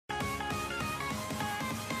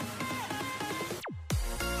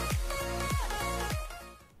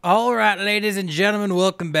All right, ladies and gentlemen,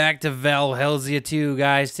 welcome back to Valhelsia 2,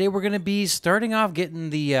 guys. Today we're going to be starting off getting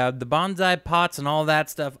the bonsai pots and all that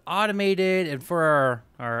stuff automated and for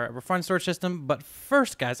our fun storage system. But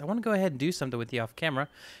first, guys, I want to go ahead and do something with you off camera.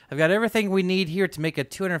 I've got everything we need here to make a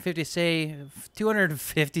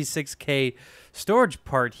 256K storage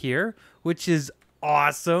part here, which is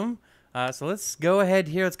awesome. So let's go ahead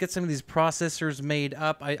here. Let's get some of these processors made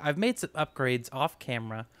up. I've made some upgrades off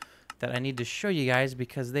camera that I need to show you guys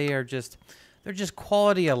because they're just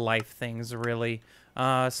quality of life things, really.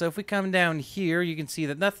 So if we come down here, you can see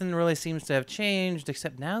that nothing really seems to have changed,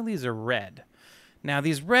 except now these are red. Now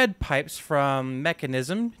these red pipes from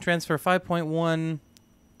Mechanism transfer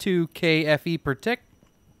 5.12 Fe per tick.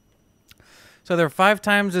 So they're 5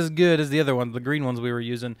 times as good as the other ones, the green ones we were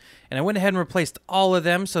using. And I went ahead and replaced all of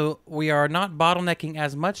them, so we are not bottlenecking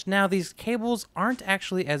as much. Now, these cables aren't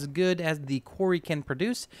actually as good as the quarry can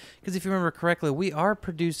produce, because if you remember correctly, we are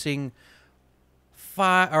producing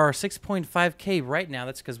 6.5K right now.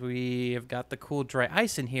 That's because we have got the cool dry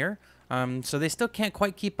ice in here. So they still can't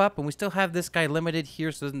quite keep up, and we still have this guy limited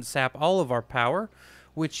here so it doesn't sap all of our power,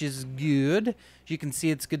 which is good. As you can see,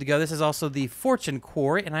 it's good to go. This is also the Fortune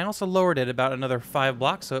Quarry, and I also lowered it about another 5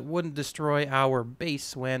 blocks so it wouldn't destroy our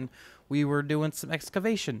base when we were doing some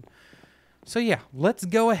excavation. So yeah, let's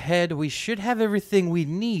go ahead. We should have everything we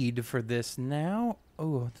need for this now.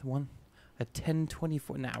 Oh, it's a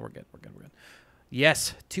 1024. Nah, we're good. We're good.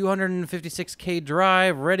 Yes, 256K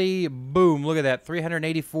drive, ready. Boom, look at that,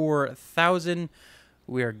 384,000.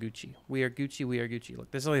 We are Gucci. We are Gucci. We are Gucci.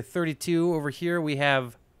 Look, there's only 32 over here. We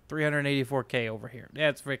have 384K over here.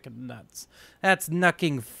 That's freaking nuts. That's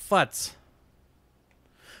knucking futz.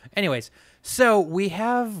 Anyways, so we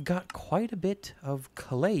have got quite a bit of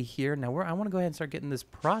clay here. Now, I want to go ahead and start getting this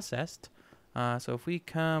processed. So if we'll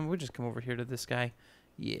just come over here to this guy.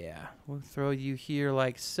 Yeah, we'll throw you here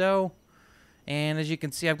like so. And as you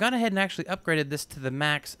can see, I've gone ahead and actually upgraded this to the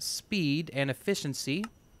max speed and efficiency.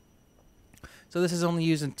 So this is only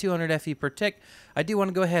using 200 Fe per tick. I do want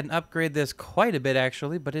to go ahead and upgrade this quite a bit,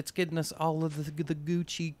 actually, but it's getting us all of the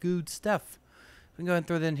Gucci good stuff. We can go ahead and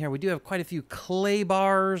throw that in here. We do have quite a few clay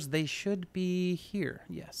bars. They should be here,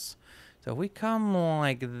 yes. So if we come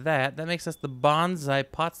like that, that makes us the bonsai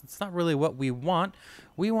pots. It's not really what we want.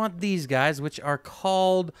 We want these guys, which are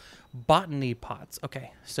called Botany pots.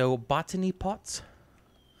 Okay, so Botany pots.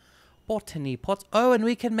 Botany pots. Oh, and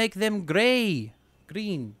we can make them green.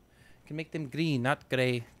 Can make them green, not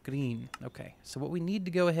gray, green. Okay, so what we need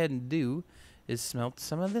to go ahead and do is smelt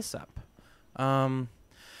some of this up.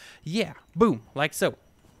 Yeah, boom, like so.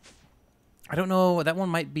 I don't know, that one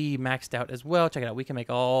might be maxed out as well. Check it out, we can make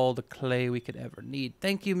all the clay we could ever need.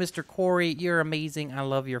 Thank you, Mr. Quarry, you're amazing. I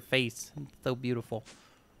love your face, it's so beautiful.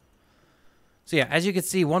 So yeah, as you can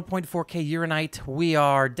see, 1.4K uranite. We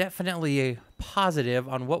are definitely positive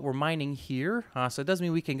on what we're mining here. So it does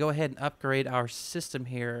mean we can go ahead and upgrade our system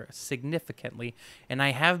here significantly. And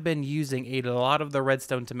I have been using a lot of the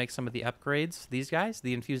redstone to make some of the upgrades. These guys,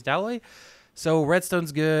 the infused alloy. So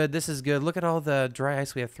redstone's good. This is good. Look at all the dry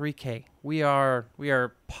ice. We have 3K. We are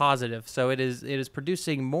positive. So it is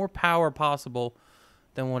producing more power possible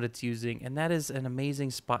than what it's using. And that is an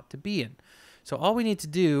amazing spot to be in. So all we need to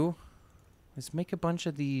do is make a bunch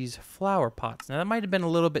of these flower pots. Now that might have been a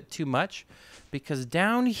little bit too much because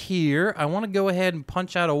down here I want to go ahead and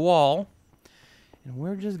punch out a wall and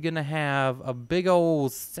we're just gonna have a big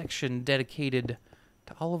old section dedicated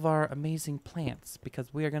to all of our amazing plants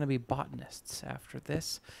because we are gonna be botanists after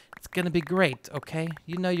this. It's gonna be great, okay?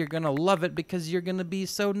 You know you're gonna love it because you're gonna be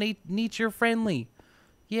so nature friendly.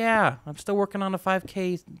 Yeah, I'm still working on a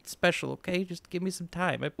 5K special, okay? Just give me some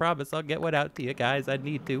time. I promise I'll get one out to you guys. I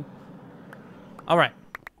need to. All right,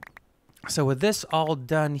 so with this all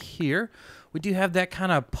done here, we do have that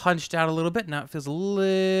kind of punched out a little bit. Now it feels a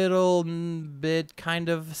little bit kind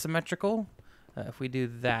of symmetrical. If we do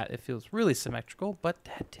that, it feels really symmetrical, but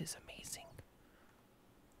that is amazing.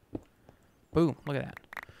 Boom, look at that.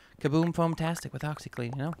 Kaboom foam-tastic with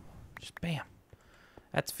OxyClean, you know? Just bam.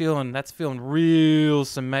 That's feeling real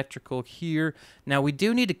symmetrical here. Now we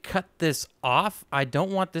do need to cut this off. I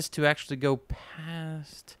don't want this to actually go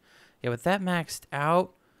past. Yeah, with that maxed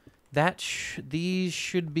out, these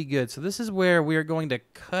should be good. So this is where we are going to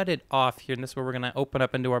cut it off here, and this is where we're going to open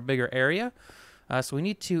up into our bigger area. So we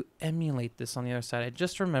need to emulate this on the other side. I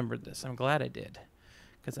just remembered this. I'm glad I did,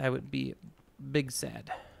 because I would be big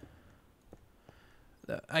sad.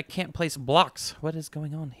 I can't place blocks. What is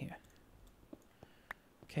going on here?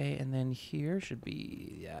 Okay, and then here should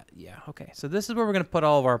be, yeah, okay. So this is where we're going to put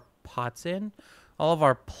all of our pots in. All of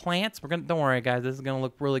our plants. Don't worry, guys. This is going to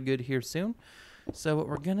look really good here soon. So what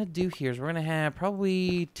we're gonna do here is we're gonna have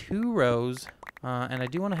probably 2 rows, and I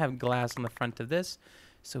do want to have glass on the front of this.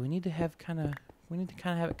 So we need to have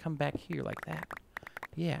have it come back here like that.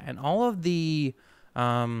 Yeah, and all of the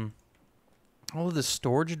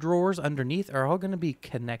storage drawers underneath are all gonna be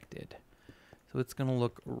connected. So it's gonna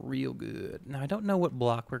look real good. Now I don't know what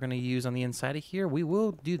block we're gonna use on the inside of here. We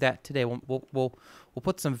will do that today. We'll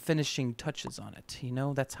put some finishing touches on it. You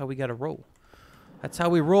know, that's how we gotta roll. That's how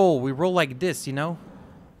we roll. We roll like this, you know?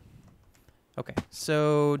 Okay,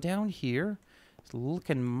 so down here, it's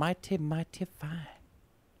looking mighty, mighty fine.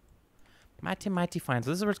 Mighty, mighty fine.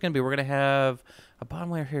 So this is where it's going to be. We're going to have a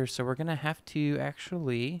bottom layer here, so we're going to have to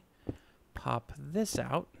actually pop this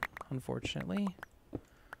out, unfortunately.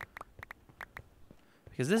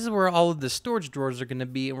 Because this is where all of the storage drawers are going to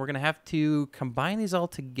be, and we're going to have to combine these all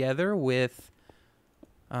together with...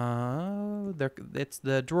 it's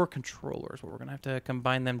the drawer controllers. What we're gonna have to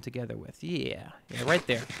combine them together with. Yeah, right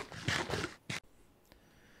there.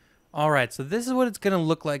 All right, so this is what it's gonna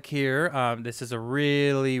look like here. This is a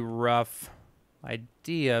really rough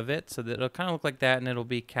idea of it, so that it'll kind of look like that, and it'll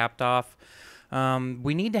be capped off.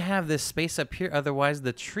 We need to have this space up here, otherwise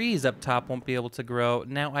the trees up top won't be able to grow.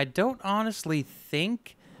 Now, I don't honestly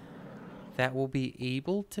think that we'll be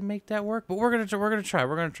able to make that work, but we're gonna try.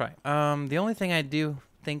 The only thing I do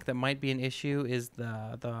think that might be an issue is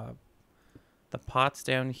the pots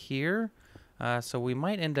down here, so we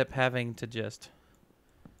might end up having to just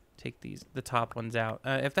take the top ones out.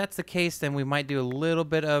 If that's the case, then we might do a little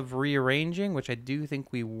bit of rearranging, which I do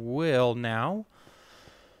think we will now.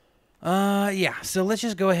 Yeah, so let's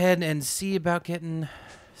just go ahead and see about getting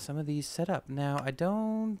some of these set up. Now,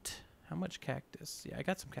 how much cactus? Yeah, I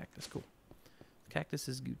got some cactus. Cool. Cactus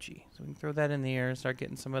is Gucci, so we can throw that in the air and start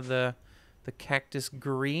getting some of the cactus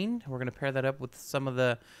green. We're gonna pair that up with some of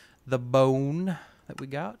the bone that we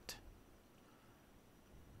got.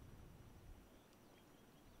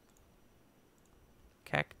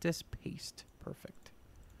 Cactus paste, perfect.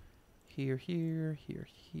 Here, here, here,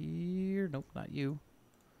 here. Nope, not you.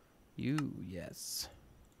 You, yes.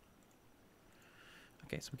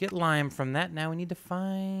 Okay, so we get lime from that. Now we need to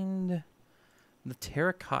find the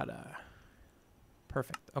terracotta.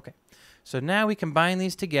 Perfect. Okay, so now we combine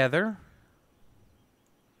these together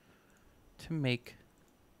to make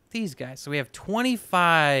these guys. So we have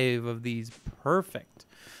 25 of these. Perfect.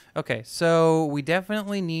 Okay, so we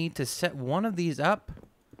definitely need to set one of these up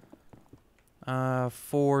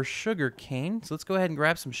for sugar cane. So let's go ahead and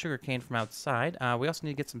grab some sugar cane from outside. We also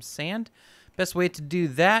need to get some sand. Best way to do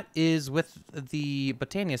that is with the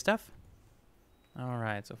Botany stuff. All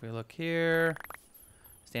right, so if we look here,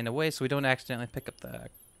 stand away so we don't accidentally pick up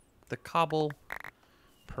the cobble.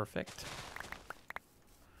 Perfect.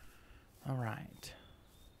 All right.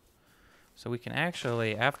 So we can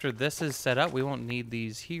actually, after this is set up, we won't need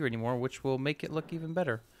these here anymore, which will make it look even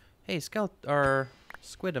better. Hey,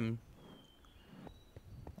 Squidum.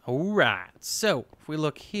 All right. So if we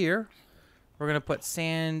look here, we're going to put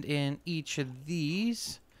sand in each of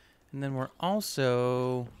these. And then we're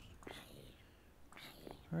also...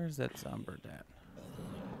 Where's that Zombird at?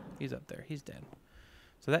 He's up there. He's dead.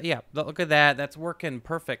 So that, yeah, look at that. That's working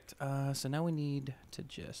perfect. So now we need to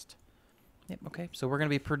just... Yep, okay. So we're going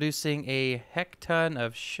to be producing a heck ton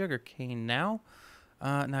of sugarcane now.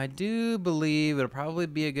 Now, I do believe it'll probably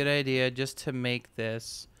be a good idea just to make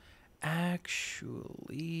this...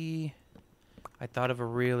 Actually, I thought of a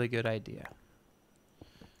really good idea.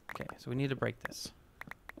 Okay, so we need to break this.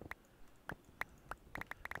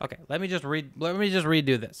 Okay, let me just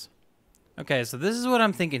redo this. Okay, so this is what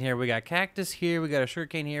I'm thinking here. We got cactus here, we got a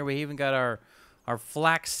sugarcane here, we even got our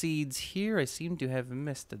flax seeds here. I seem to have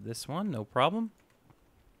missed this one, no problem.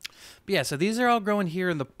 But yeah, so these are all growing here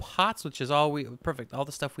in the pots, which is all perfect. All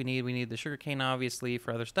the stuff we need. We need the sugarcane, obviously,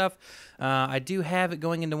 for other stuff. I do have it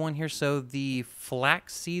going into one here, so the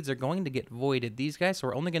flax seeds are going to get voided. These guys, so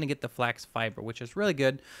we're only going to get the flax fiber, which is really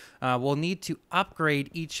good. We'll need to upgrade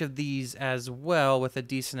each of these as well with a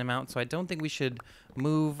decent amount, so I don't think we should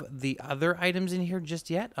move the other items in here just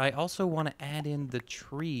yet. I also want to add in the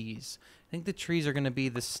trees. I think the trees are going to be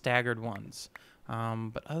the staggered ones.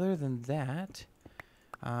 But other than that...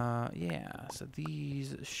 yeah, so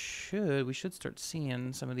these we should start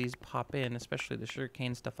seeing some of these pop in, especially the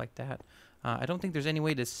sugarcane, stuff like that. I don't think there's any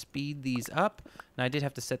way to speed these up. Now, I did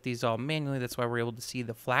have to set these all manually. That's why we're able to see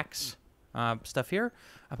the flax stuff here.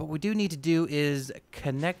 But what we do need to do is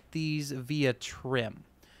connect these via trim.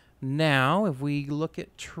 Now, if we look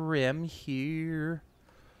at trim here,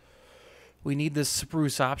 we need the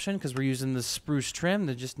spruce option because we're using the spruce trim.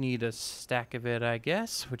 They just need a stack of it, I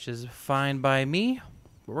guess, which is fine by me.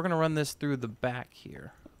 But we're going to run this through the back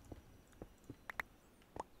here.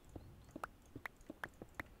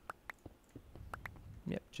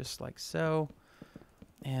 just like so.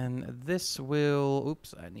 And this will,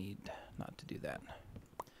 oops, I need not to do that.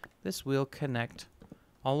 This will connect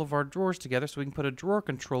all of our drawers together so we can put a drawer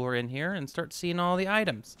controller in here and start seeing all the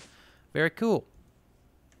items. Very cool.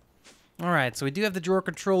 All right, so we do have the drawer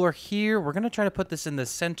controller here. We're going to try to put this in the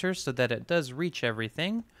center so that it does reach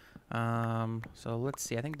everything. So let's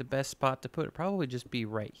see. I think the best spot to put it probably just be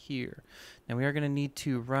right here. Now we are going to need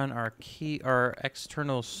to run our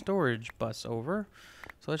external storage bus over.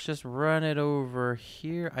 So let's just run it over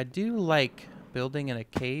here. I do like building in a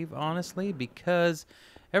cave, honestly, because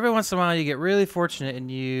every once in a while you get really fortunate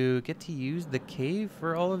and you get to use the cave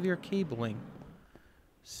for all of your cabling.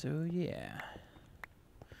 So yeah.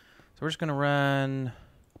 So we're just going to run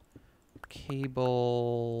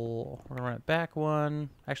cable. We're going to run it back one.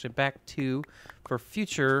 Actually, back two for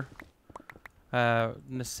future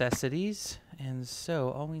necessities. And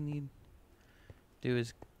so all we need to do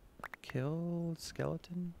is kill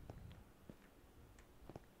skeleton.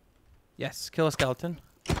 Yes, kill a skeleton.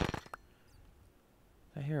 Did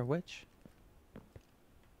I hear a witch?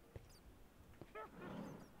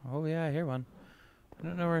 Oh yeah, I hear one. I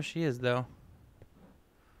don't know where she is though.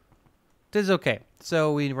 It is okay.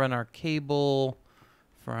 So we run our cable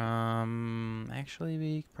from, actually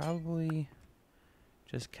we probably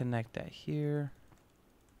just connect that here.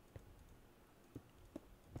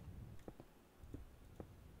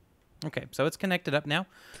 Okay, so it's connected up now.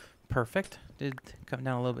 Perfect. Did come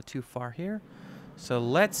down a little bit too far here. So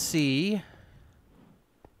let's see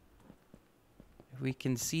if we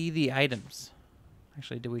can see the items.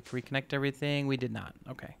 Actually, did we reconnect everything? We did not.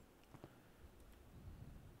 Okay.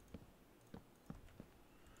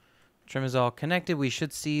 Trim is all connected. We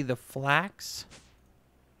should see the flax.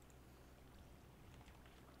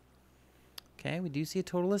 Okay, we do see a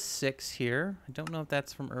total of 6 here. I don't know if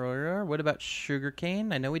that's from earlier. What about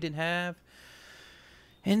sugarcane? I know we didn't have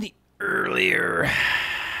any earlier.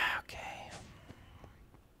 Okay.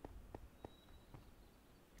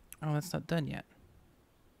 Oh, that's not done yet.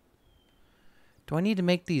 Do I need to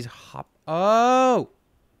make these hop? Oh!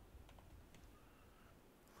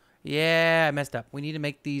 Yeah, I messed up. We need to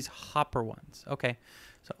make these hopper ones. Okay.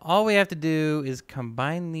 So all we have to do is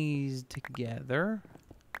combine these together.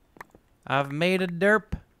 I've made a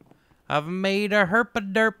derp. I've made a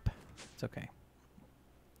herp-a-derp. It's okay.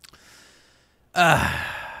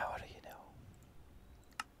 What do you know?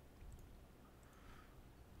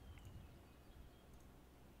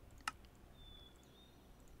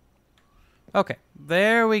 Okay,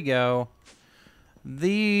 there we go.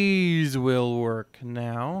 These will work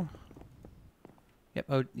now. Yep,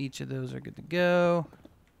 oh, each of those are good to go.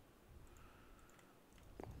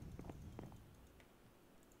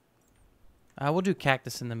 We'll do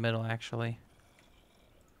cactus in the middle, actually.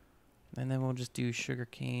 And then we'll just do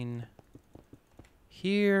sugarcane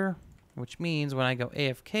here, which means when I go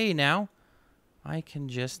AFK now, I can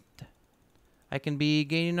be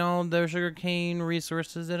gaining all the sugarcane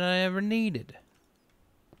resources that I ever needed.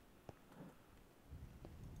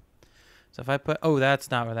 So if I put, oh,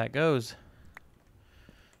 that's not where that goes.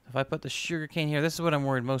 If I put the sugarcane here, this is what I'm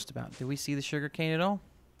worried most about. Do we see the sugarcane at all?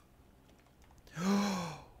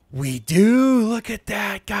 We do. Look at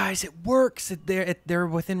that, guys. It works. They're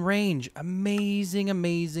within range. Amazing,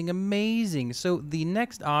 amazing, amazing. So the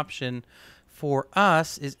next option for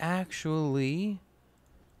us is actually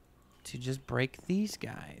to just break these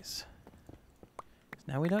guys.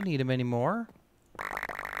 Now we don't need them anymore.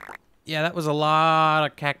 Yeah, that was a lot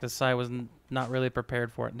of cactus. I was not really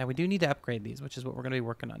prepared for it. Now we do need to upgrade these, which is what we're going to be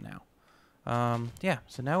working on now. Yeah,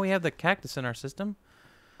 so now we have the cactus in our system.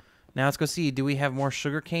 Now let's go see, do we have more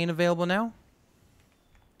sugarcane available now?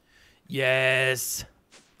 Yes.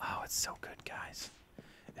 Oh, it's so good, guys.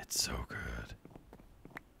 It's so good.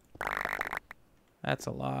 That's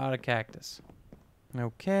a lot of cactus.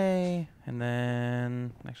 Okay, and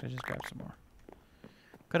then, actually just grab some more.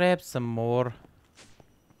 Grab some more.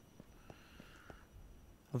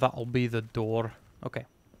 That'll be the door. Okay.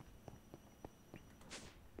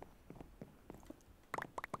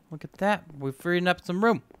 Look at that. We're freeing up some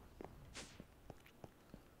room.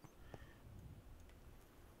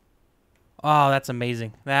 Oh, that's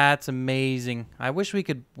amazing. That's amazing. I wish we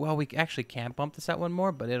could, well, we actually can't bump this out one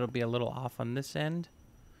more, but it'll be a little off on this end.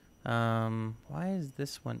 Why is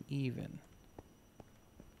this one even?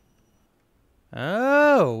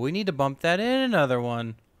 Oh, we need to bump that in another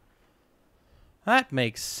one. That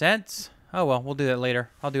makes sense. Oh, well, we'll do that later.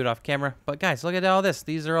 I'll do it off camera. But guys, look at all this.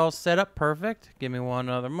 These are all set up perfect. Give me one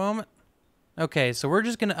other moment. Okay, so we're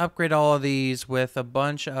just going to upgrade all of these with a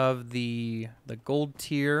bunch of the gold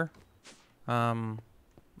tier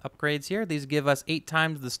upgrades here. These give us 8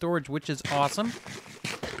 times the storage, which is awesome.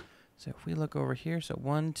 So if we look over here, so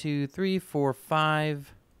 1, 2, 3, 4,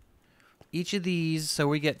 5. Each of these, so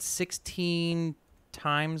we get 16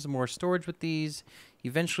 times more storage with these.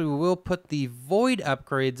 Eventually, we will put the void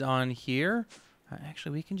upgrades on here.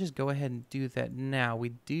 Actually, we can just go ahead and do that now.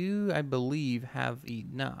 We do, I believe, have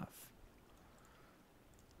enough.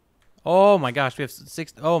 Oh my gosh, we have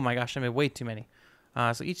 6. Oh my gosh, I made way too many.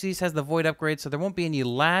 So each of these has the void upgrade, so there won't be any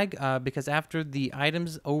lag because after the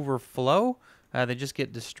items overflow, they just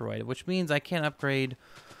get destroyed, which means I can't upgrade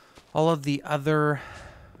all of the other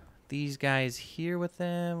these guys here with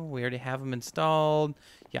them. We already have them installed.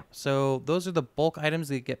 Yeah, so those are the bulk items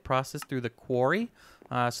that get processed through the quarry.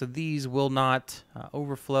 So these will not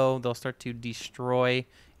overflow. They'll start to destroy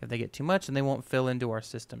if they get too much, and they won't fill into our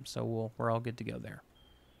system. So we're all good to go there.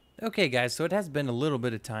 Okay, guys, so it has been a little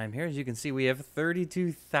bit of time here. As you can see, we have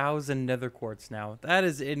 32,000 nether quartz now. That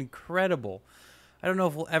is incredible. I don't know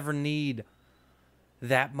if we'll ever need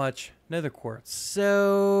that much nether quartz.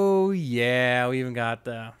 So, yeah, we got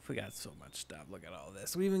so much stuff. Look at all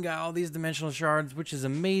this. We even got all these dimensional shards, which is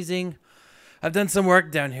amazing. I've done some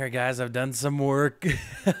work down here, guys. I've done some work.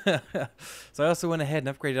 So I also went ahead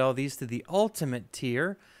and upgraded all these to the ultimate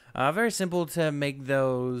tier. Very simple to make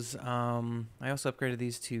those. I also upgraded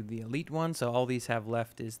these to the elite one, so all these have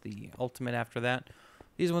left is the ultimate after that.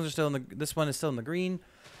 These ones are still in the, this one is still in the green,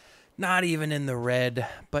 not even in the red,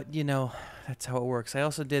 but you know, that's how it works. I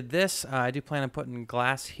also did this. I do plan on putting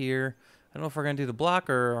glass here. I don't know if we're going to do the block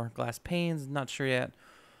or glass panes, not sure yet.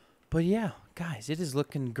 But yeah, guys, it is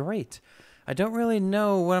looking great. I don't really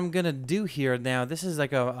know what I'm going to do here now. This is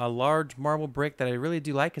like a large marble brick that I really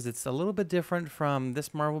do like because it's a little bit different from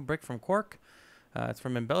this marble brick from Quark. It's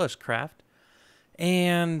from Embellished Craft.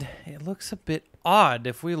 And it looks a bit odd.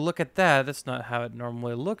 If we look at that, that's not how it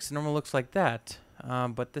normally looks. It normally looks like that.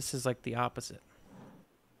 But this is like the opposite.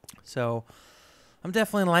 So I'm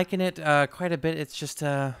definitely liking it quite a bit. It's just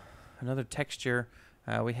another texture.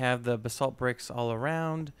 We have the basalt bricks all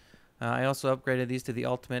around. I also upgraded these to the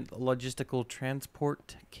ultimate logistical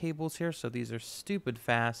transport cables here. So these are stupid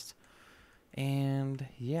fast. And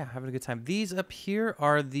yeah, having a good time. These up here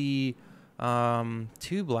are the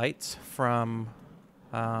tube lights from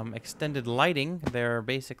extended lighting. They're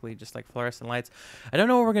basically just like fluorescent lights. I don't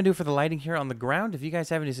know what we're going to do for the lighting here on the ground. If you guys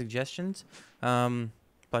have any suggestions,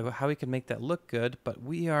 like how we can make that look good. But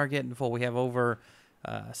we are getting full. We have over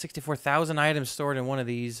 64,000 items stored in one of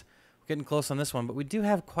these. Getting close on this one, but we do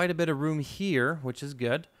have quite a bit of room here, which is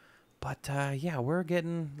good. But yeah, we're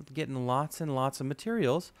getting lots and lots of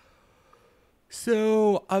materials.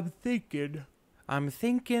 So I'm thinking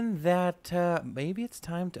that maybe it's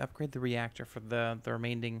time to upgrade the reactor for the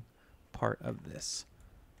remaining part of this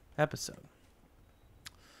episode.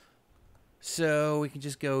 So we can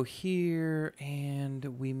just go here, and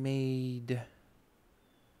we made,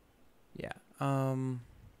 yeah,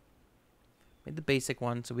 made the basic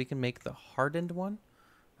one, so we can make the hardened one.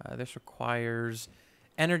 This requires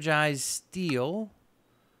energized steel,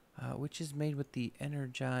 which is made with the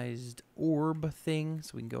energized orb thing.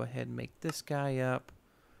 So we can go ahead and make this guy up.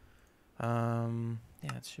 Yeah,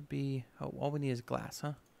 it should be, oh, all we need is glass,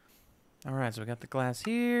 huh? All right, so we got the glass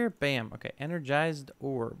here. Bam. Okay, energized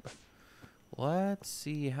orb. Let's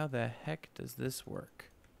see how the heck does this work.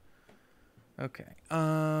 Okay,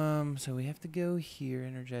 so we have to go here,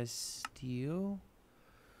 energized steel.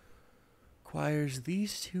 Requires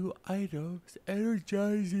these two items,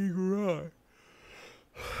 energizing rod.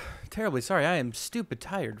 Terribly sorry, I am stupid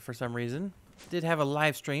tired for some reason. Did have a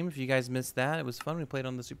live stream if you guys missed that. It was fun, we played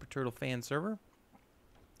on the Superturtle fan server.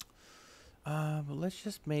 But let's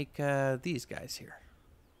just make these guys here.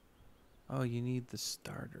 Oh, you need the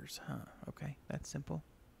starters, huh? Okay, that's simple.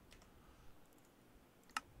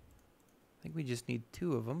 I think we just need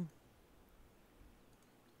 2 of them.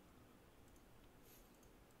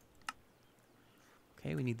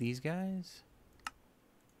 Okay, we need these guys.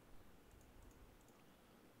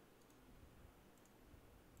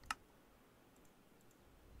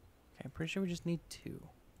 Okay, I'm pretty sure we just need 2.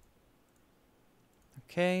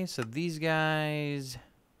 Okay, so these guys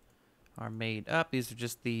are made up. These are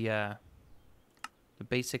just the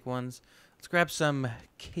basic ones. Let's grab some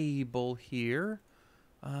cable here.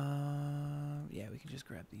 Yeah, we can just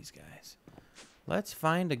grab these guys. Let's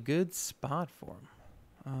find a good spot for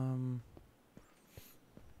them.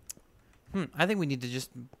 I think we need to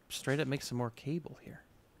just straight up make some more cable here.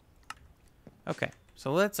 Okay,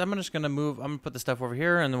 so I'm just gonna move. I'm gonna put the stuff over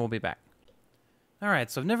here, and then we'll be back. All right,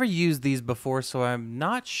 so I've never used these before, so I'm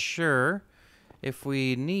not sure if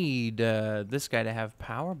we need this guy to have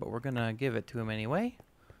power, but we're gonna give it to him anyway.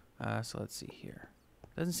 So let's see here.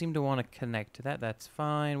 Doesn't seem to want to connect to that. That's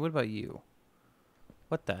fine. What about you?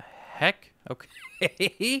 What the heck?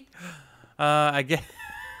 Okay. I guess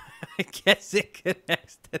I guess it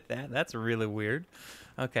connects to that. That's really weird.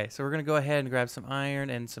 Okay, so we're gonna go ahead and grab some iron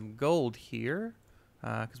and some gold here,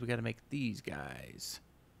 because we got to make these guys.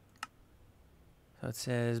 So it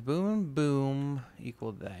says boom, boom,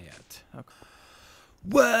 equal that. Okay.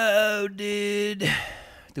 Whoa, dude.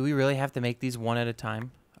 Do we really have to make these one at a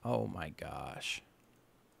time? Oh my gosh.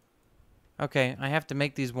 Okay, I have to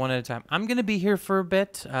make these one at a time. I'm going to be here for a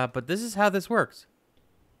bit, but this is how this works.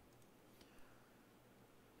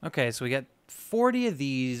 Okay, so we got 40 of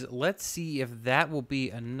these. Let's see if that will be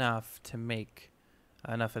enough to make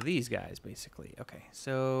enough of these guys, basically. Okay,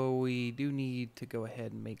 so we do need to go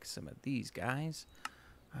ahead and make some of these guys,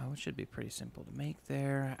 which should be pretty simple to make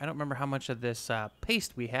there. I don't remember how much of this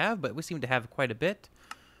paste we have, but we seem to have quite a bit.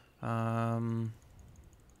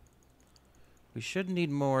 We should need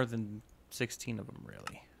more than 16 of them,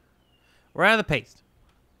 really. We're out of the paste.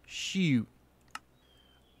 Shoot.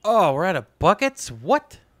 Oh, we're out of buckets?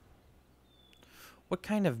 What? What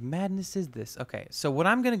kind of madness is this? Okay, so what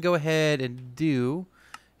I'm going to go ahead and do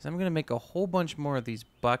is I'm going to make a whole bunch more of these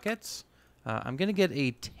buckets. I'm going to get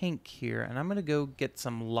a tank here, and I'm going to go get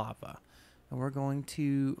some lava. And we're going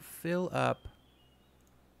to fill up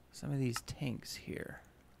some of these tanks here.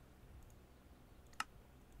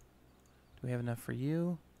 Do we have enough for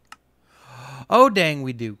you? Oh, dang,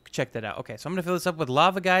 we do. Check that out. Okay, so I'm going to fill this up with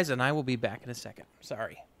lava, guys, and I will be back in a second.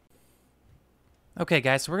 Sorry. Okay,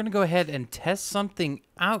 guys, so we're going to go ahead and test something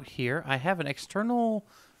out here. I have an external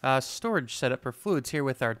storage set up for fluids here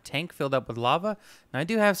with our tank filled up with lava. Now, I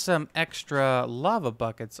do have some extra lava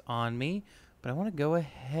buckets on me, but I want to go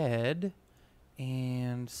ahead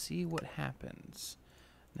and see what happens.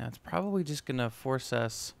 Now, it's probably just going to force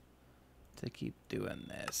us to keep doing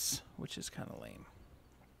this, which is kind of lame.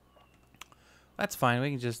 That's fine.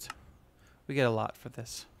 We get a lot for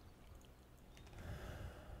this.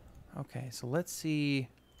 Okay, so let's see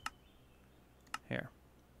here.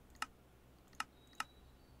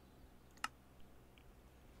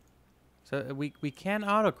 So we can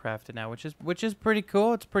autocraft it now, which is pretty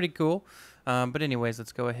cool. It's pretty cool. But anyways,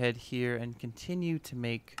 let's go ahead here and continue to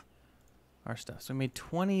make our stuff. So we made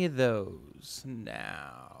 20 of those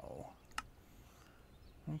now.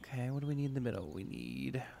 Okay, what do we need in the middle? We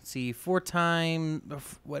need, let's see, 4 times,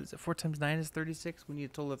 what is it? 4 times 9 is 36. We need a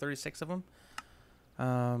total of 36 of them.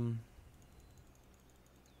 I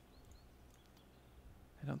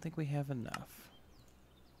don't think we have enough.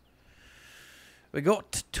 We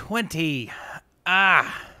got 20.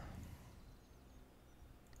 Ah.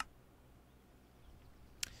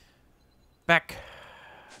 Back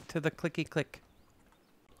to the clicky click.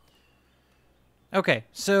 Okay,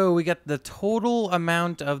 so we got the total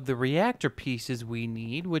amount of the reactor pieces we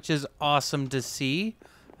need, which is awesome to see.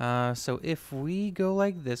 So if we go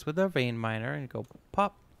like this with our vein miner and go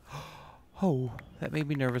pop. Oh, that made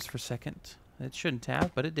me nervous for a second. It shouldn't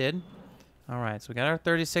have, but it did. All right, so we got our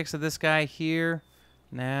 36 of this guy here.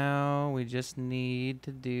 Now we just need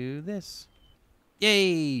to do this.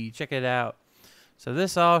 Yay, check it out. So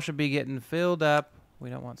this all should be getting filled up. We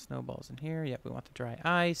don't want snowballs in here. Yep, we want the dry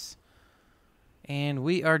ice. And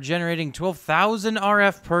we are generating 12,000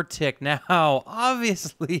 RF per tick. Now,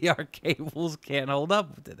 obviously, our cables can't hold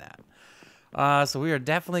up to that. So we are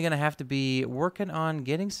definitely going to have to be working on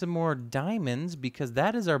getting some more diamonds because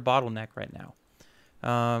that is our bottleneck right now.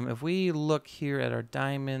 If we look here at our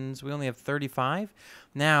diamonds, we only have 35.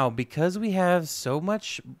 Now, because we have so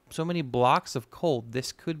many blocks of coal,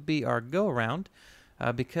 this could be our go-around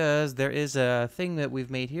because there is a thing that we've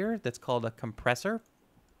made here that's called a compressor.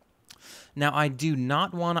 Now, I do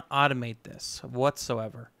not want to automate this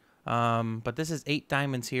whatsoever, but this is 8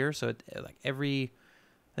 diamonds here, so I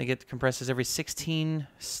think it compresses every 16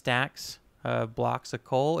 stacks of blocks of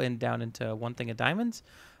coal and down into 1 thing of diamonds.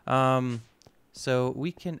 So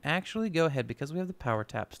we can actually go ahead, because we have the power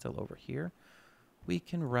tap still over here, we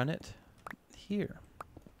can run it here.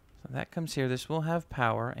 So that comes here, this will have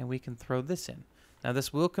power, and we can throw this in. Now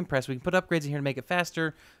this will compress. We can put upgrades in here to make it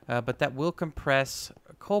faster, but that will compress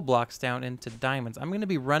coal blocks down into diamonds. I'm going to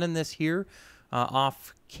be running this here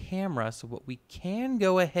off camera, so what we can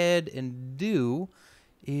go ahead and do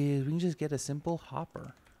is we can just get a simple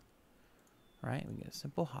hopper. Right? We can get a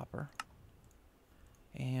simple hopper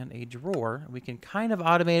and a drawer. We can kind of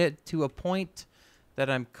automate it to a point that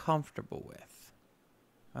I'm comfortable with.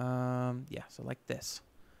 Yeah, so like this.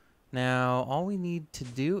 Now, all we need to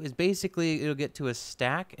do is basically it'll get to a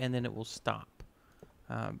stack and then it will stop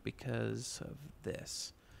because of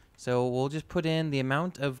this. So we'll just put in the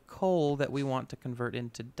amount of coal that we want to convert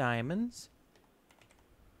into diamonds.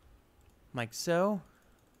 Like so.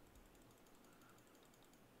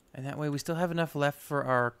 And that way we still have enough left for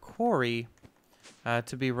our quarry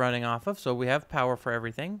to be running off of. So we have power for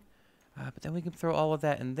everything. But then we can throw all of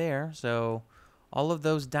that in there. So all of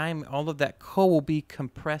that coal will be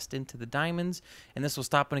compressed into the diamonds. And this will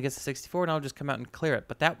stop when it gets to 64, and I'll just come out and clear it.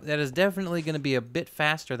 But that is definitely going to be a bit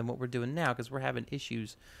faster than what we're doing now, because we're having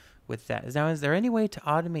issues with that. Is there any way to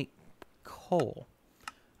automate coal?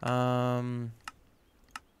 A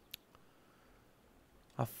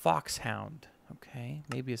foxhound. Okay,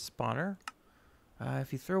 maybe a spawner.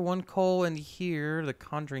 If you throw one coal in here, the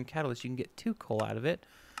conjuring catalyst, you can get 2 coal out of it.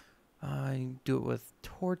 You can do it with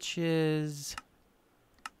torches.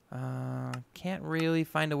 Can't really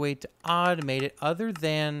find a way to automate it other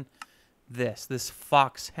than this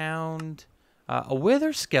foxhound. A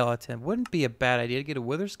wither skeleton. Wouldn't be a bad idea to get a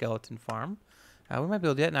wither skeleton farm. We might be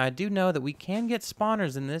able to do that. Now, I do know that we can get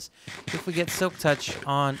spawners in this. If we get Silk Touch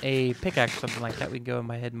on a pickaxe or something like that, we can go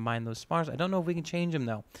ahead and mine those spawners. I don't know if we can change them,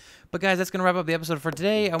 though. But, guys, that's going to wrap up the episode for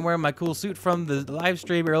today. I'm wearing my cool suit from the live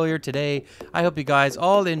stream earlier today. I hope you guys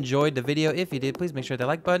all enjoyed the video. If you did, please make sure to hit that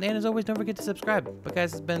like button. And, as always, don't forget to subscribe. But,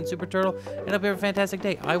 guys, it's been Superturtle, and I hope you have a fantastic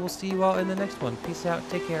day. I will see you all in the next one. Peace out.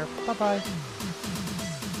 Take care. Bye-bye.